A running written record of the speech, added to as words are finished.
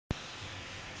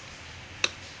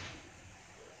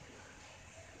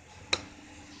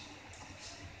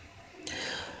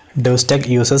DevStack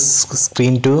uses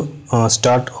screen to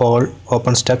start all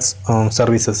OpenStack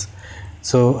services.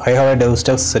 So I have a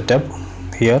DevStack setup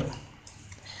here.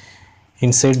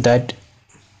 Inside that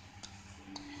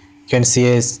you can see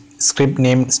a script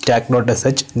named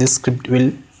stack.sh. This script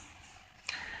will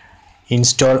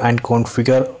install and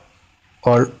configure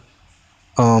all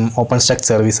OpenStack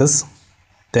services.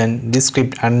 Then this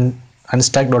script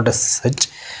unstack.sh,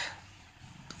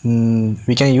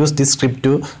 we can use this script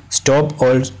to stop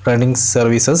all running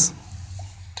services.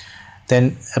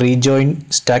 Then rejoin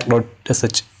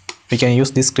stack.sh, we can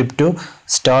use this script to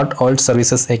start all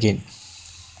services again.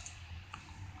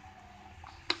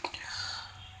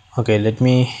 Okay, let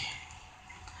me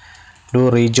do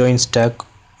rejoin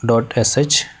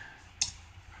stack.sh.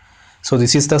 So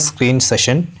this is the screen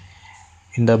session.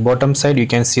 In the bottom side you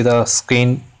can see the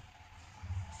screen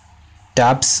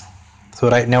tabs. So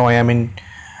right now I am in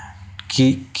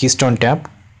keystone tab.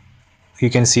 You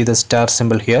can see the star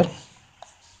symbol here.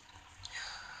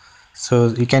 So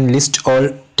you can list all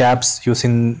tabs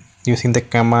using the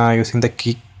comma, using the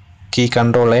key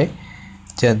Ctrl A,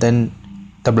 then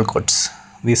double quotes.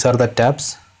 These are the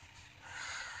tabs.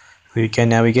 You can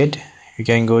navigate. You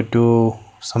can go to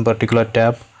some particular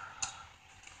tab.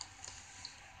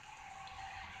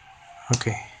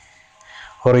 Okay,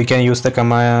 or you can use the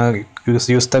comma, use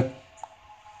the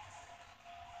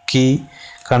key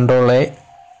Ctrl A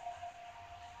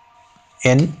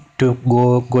N to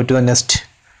go to the next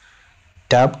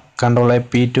tab, Ctrl A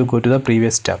P to go to the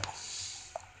previous tab.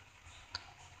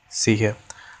 See here.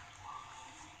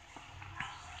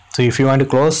 So if you want to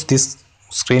close this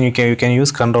screen, you can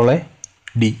use Ctrl A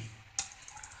D.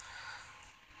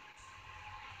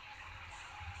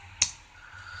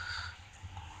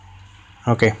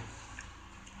 Okay.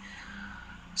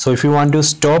 So if you want to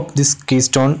stop this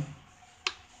keystone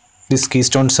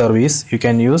service, you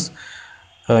can use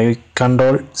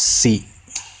Ctrl C.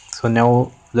 So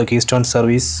now the keystone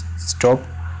service stop.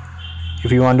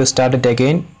 If you want to start it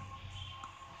again,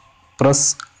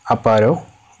 press up arrow.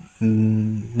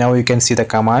 Now you can see the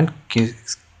command,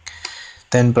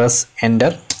 then press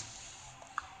enter.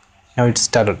 Now it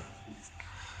started.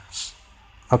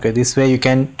 Okay, this way you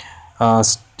can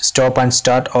stop and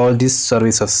start all these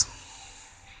services.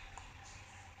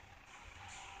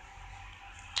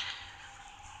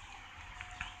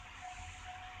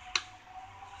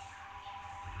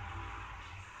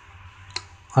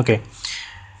 Okay,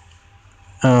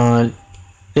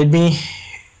 let me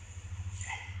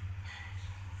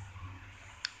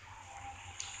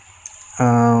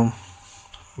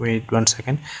wait 1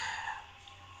 second.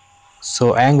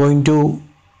 So I am going to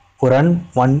run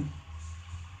one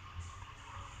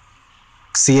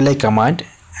CLI command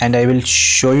and I will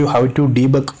show you how to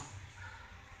debug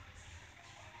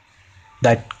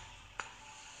that.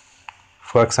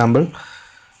 For example,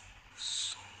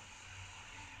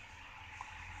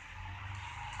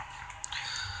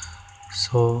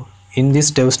 so in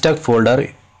this DevStack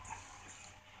folder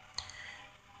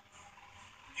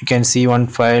you can see one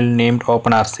file named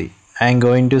OpenRC. I am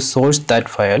going to source that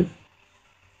file.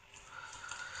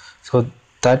 So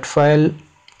that file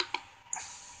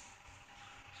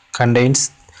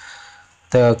contains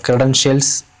the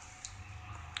credentials,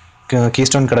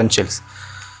 keystone credentials.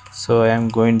 So I am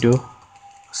going to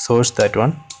source that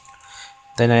one.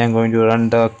 Then I am going to run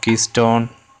the keystone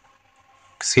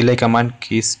CLI command,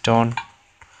 keystone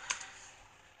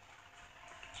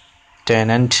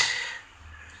tenant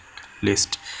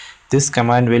list. This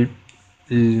command will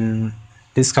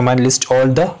list all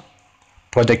the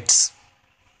projects.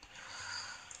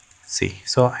 See,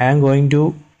 so I am going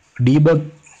to debug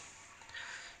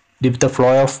the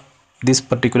flow of this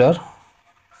particular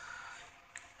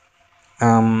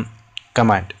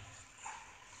command.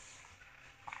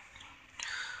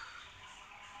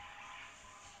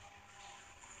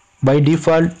 By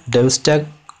default, DevStack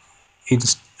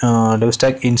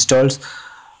installs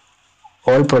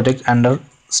all projects under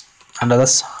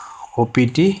the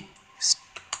OPT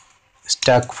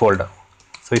stack folder.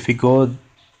 So if we go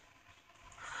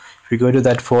to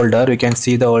that folder, we can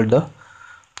see all the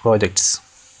projects,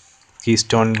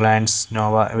 Keystone, Glance,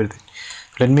 Nova, everything.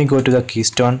 Let me go to the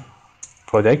Keystone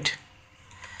project.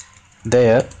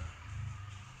 There,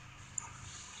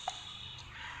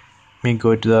 me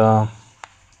go to the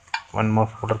one more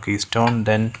folder, Keystone,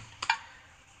 then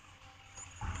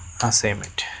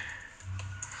assignment.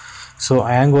 So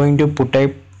I am going to put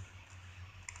a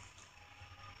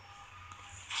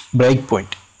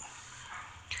breakpoint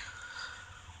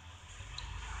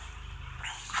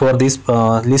for this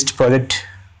list project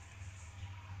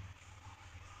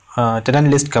tenant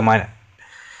list command.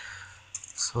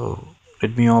 So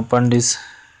let me open this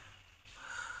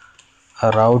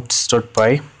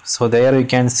routes.py. So there you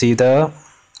can see the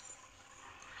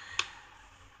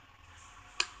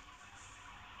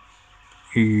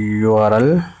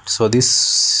URL. So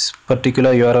this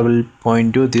particular URL will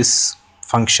point to this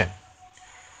function.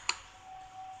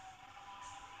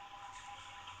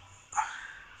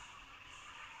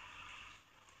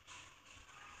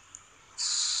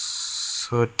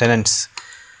 So tenants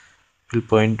will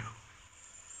point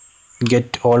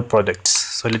get all projects.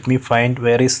 So let me find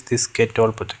where is this get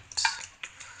all projects.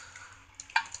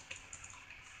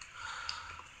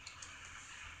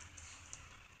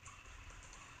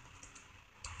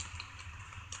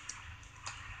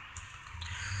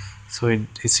 So it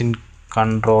is in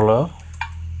controller.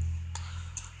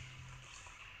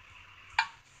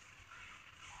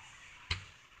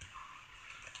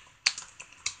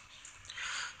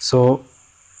 So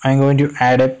I'm going to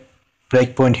add a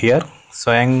breakpoint here.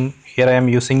 So I am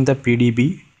using the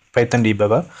PDB Python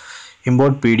debugger.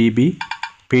 Import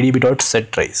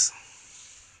pdb.setTrace.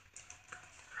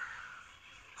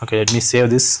 Okay, let me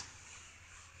save this.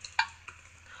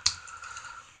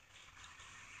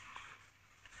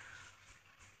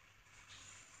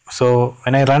 So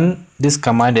when I run this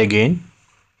command again,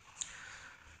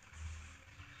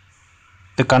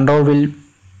 the control will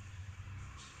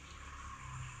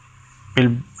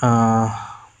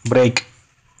break.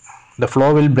 The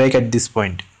flow will break at this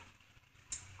point.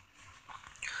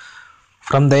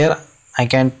 From there I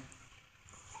can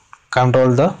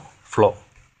control the flow.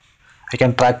 I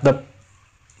can track the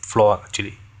flow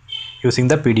actually using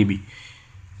the PDB.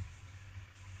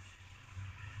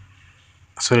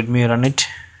 So let me run it.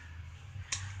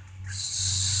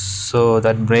 So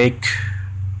that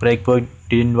breakpoint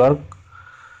didn't work.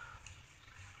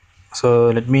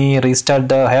 So let me restart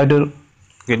the. I have to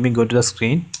let me go to the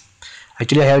screen.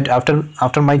 Actually, I have to,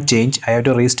 after my change, I have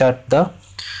to restart the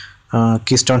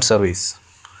Keystone service.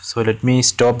 So let me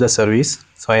stop the service.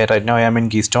 So right now I am in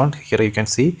Keystone. Here you can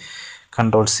see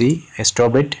Ctrl C. I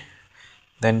stopped it,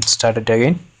 then start it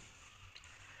again.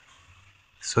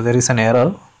 So there is an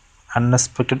error,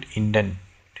 unexpected indent.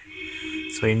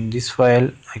 So in this file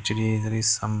actually there is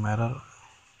some error.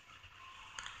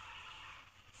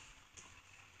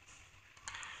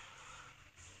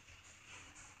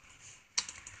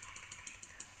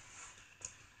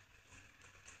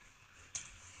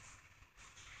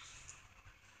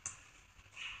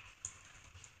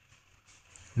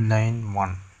 Line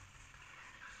 1.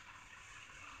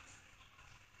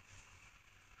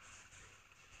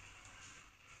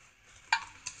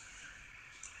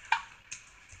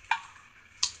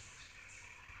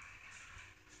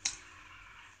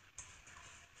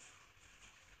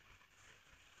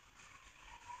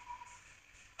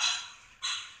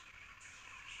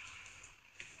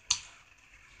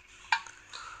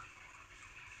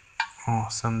 Oh,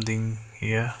 something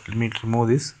here. Let me remove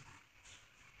this.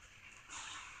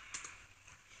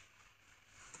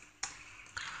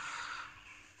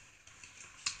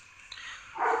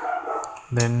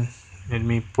 Then let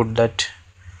me put that.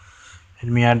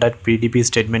 Let me add that PDB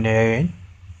statement again.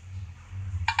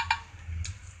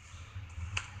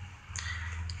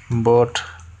 Import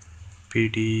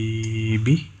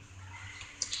pdb.set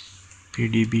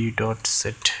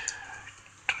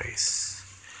trace.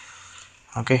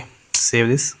 Okay, save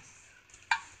this,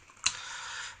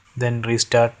 then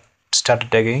start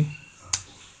it again.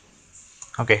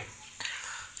 Okay,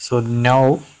 so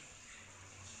now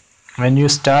when you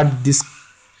start this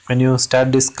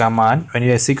command, when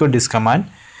you execute this command,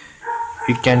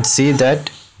 you can see that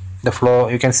the flow,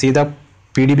 you can see the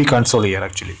PDB console here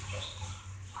actually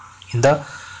in the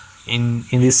in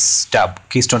this tab,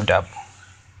 Keystone tab.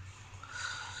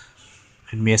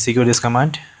 Let me execute this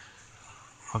command.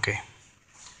 Okay,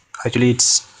 actually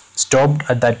it's stopped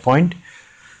at that point.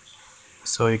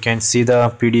 So you can see the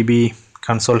PDB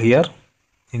console here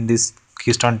in this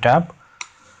Keystone tab.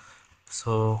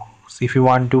 So if you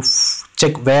want to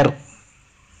check where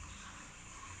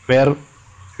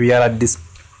we are at this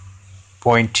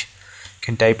point, you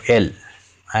can type L,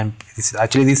 and this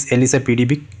L is a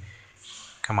PDB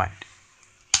command.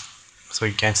 So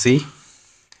you can see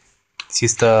this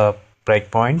is the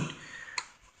breakpoint.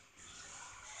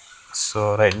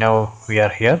 So right now we are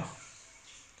here.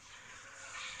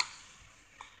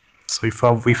 So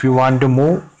if you want to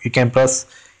move, you can press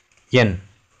N.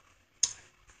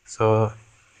 So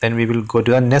then we will go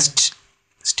to the next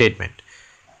statement.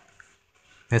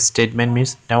 Next statement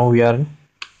means now we are in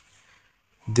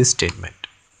this statement.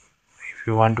 If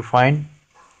you want to find,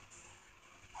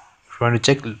 if you want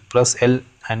to check, press L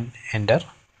and enter.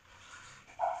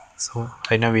 So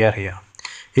right now we are here.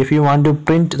 If you want to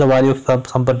print the value of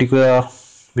some particular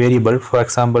variable, for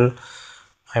example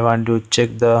I want to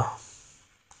check the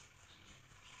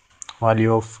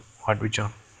value of which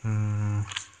one.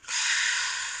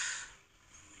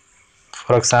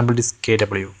 For example, this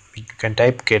KW, you can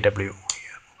type KW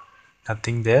here,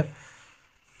 nothing there.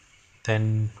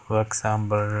 Then for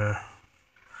example,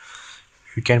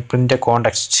 you can print a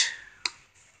context,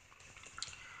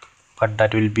 but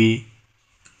that will be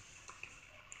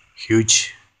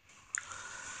huge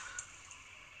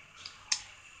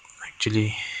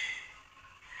actually.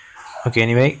 Okay,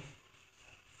 anyway,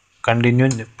 continue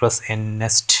and press N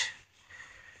nest.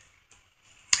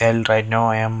 Well, right now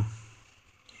I am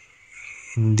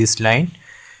in this line.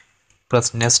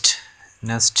 Press nest,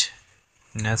 nest,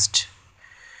 nest.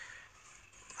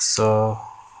 So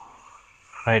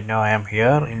right now I am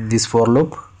here in this for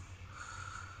loop.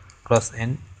 Press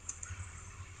N.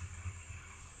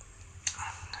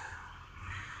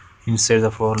 Inside the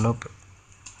for loop.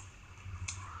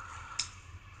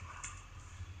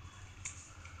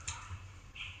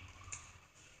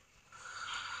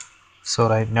 So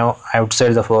right now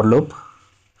outside the for loop,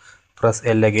 press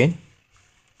L again.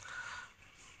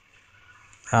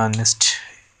 Nest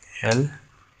L,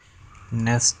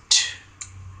 nest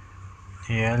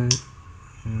L,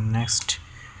 next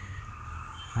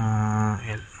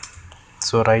L.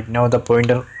 So right now the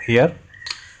pointer here.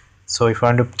 So if you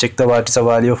want to check the what is the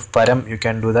value of param, you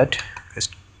can do that.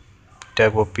 Just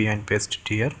copy and paste it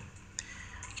here.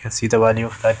 You can see the value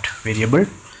of that variable.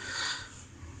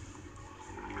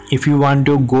 If you want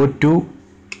to go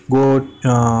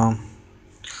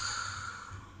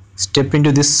step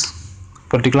into this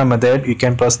particular method, you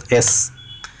can press S,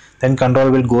 then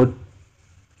control will go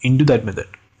into that method.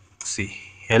 See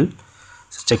L.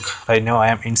 So check, right now I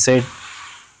am inside,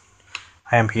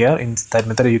 I am here in that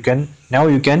method. You can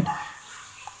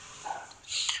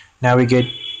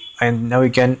navigate, and now you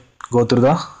can go through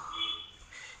the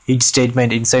each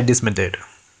statement inside this method.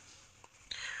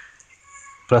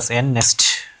 Press N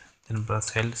nest, then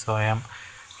press L. So I am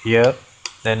here,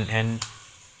 then N.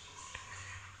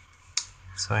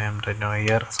 So I am right now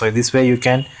here. So this way you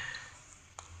can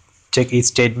check each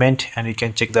statement and you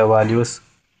can check the values.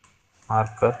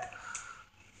 Marker,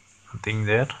 nothing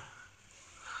there.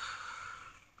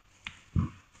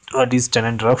 What is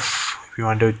tenant rough? If you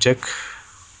want to check,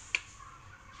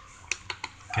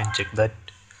 you can check that.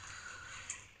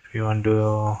 If you want to,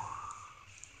 you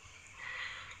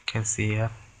can see here.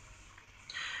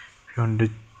 If you want to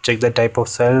check the type of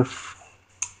self,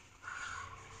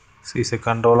 so it's a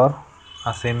controller,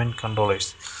 assignment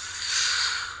controllers.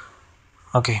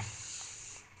 Okay,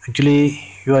 actually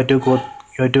you have to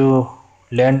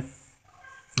learn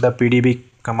the PDB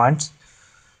commands.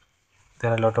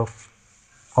 There are a lot of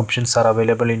options are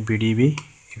available in PDB.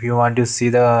 If you want to see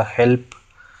the help,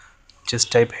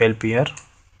 just type help here.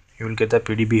 You will get the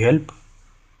PDB help.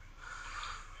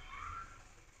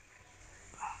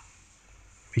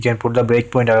 We can put the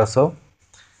breakpoint also,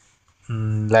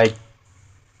 like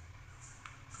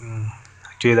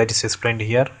actually that is explained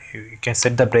here. You can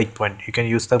set the breakpoint. You can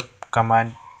use the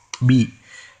command B,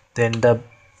 then the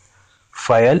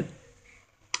file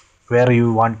where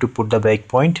you want to put the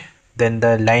breakpoint, then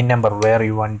the line number where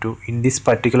you want to in this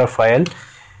particular file,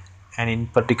 and in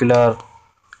particular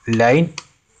line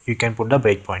you can put the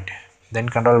breakpoint, then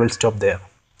control will stop there.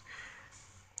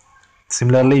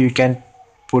 Similarly, you can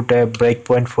put a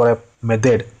breakpoint for a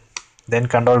method, then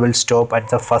control will stop at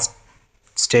the first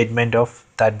statement of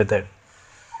that method.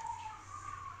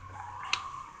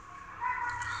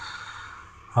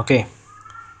 Okay,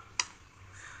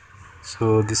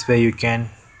 so this way you can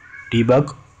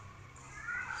debug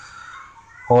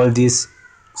all these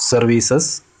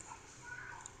services.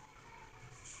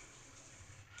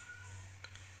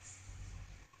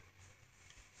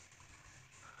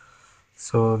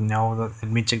 So now let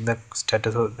me check the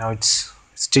status. Now it's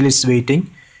still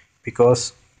waiting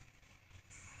because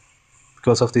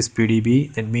of this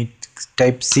PDB. Let me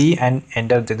type C and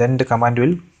enter, then the command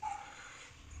will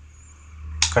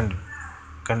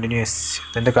continuous,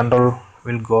 then the control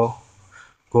will go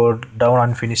down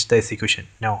and finish the execution.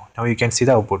 Now you can see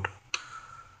the output.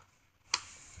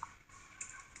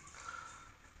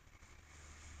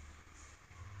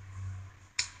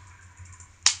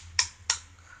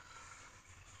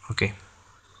 Okay,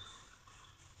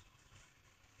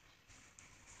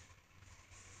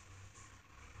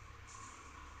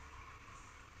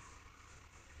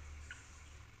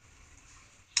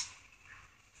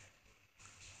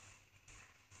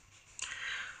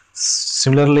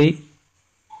 similarly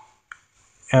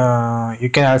you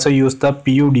can also use the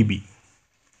PUDB.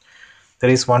 There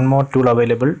is one more tool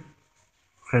available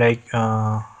like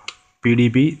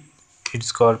PDB,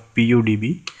 it's called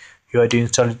PUDB. you have to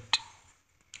install it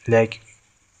like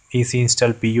easy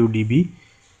install pudb.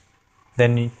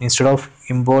 Then instead of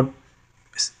import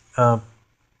uh,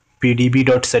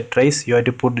 pdb.setTrace, you have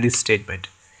to put this statement: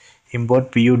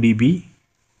 import pudb,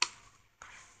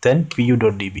 then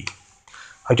pu.db.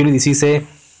 Actually, this is a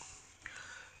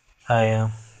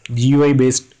GUI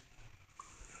based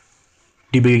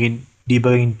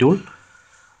debugging tool.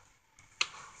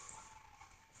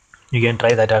 You can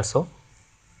try that also.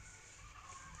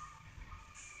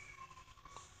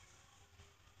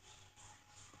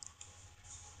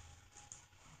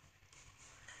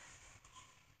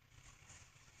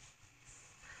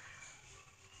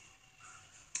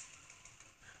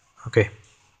 Okay.